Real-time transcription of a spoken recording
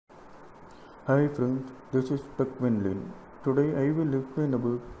Hi friends, this is WinLin. Today I will explain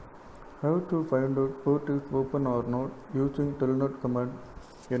about how to find out port is open or not using telnet command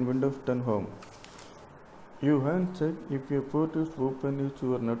in Windows 10 Home. You can check if a port is open in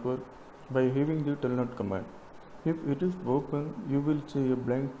your network by having the telnet command. If it is open, you will see a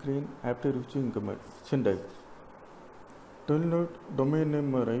blank screen after using command. Syntax: telnet domain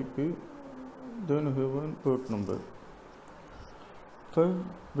name or IP, then have one port number. First,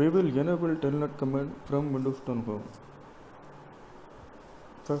 we will enable telnet command from Windows 10 Home.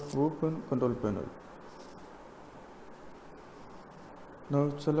 First, open Control Panel. Now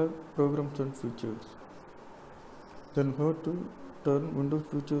select Programs and Features. Then go to Turn Windows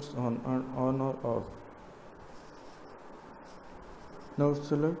Features on or off. Now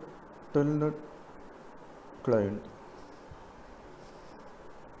select Telnet Client.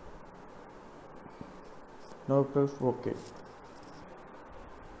 Now press OK.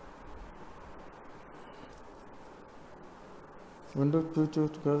 Windows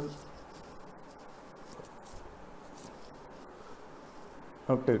Features got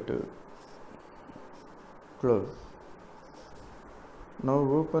updated. Close. Now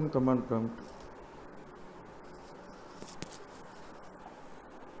open command prompt.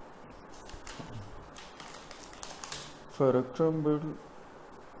 For example,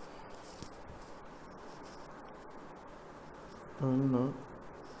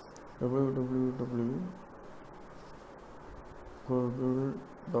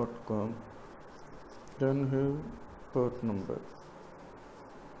 www.google.com, then have port number.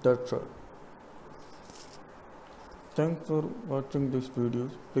 That's all. Thanks for watching this video.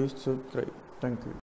 Please subscribe. Thank you.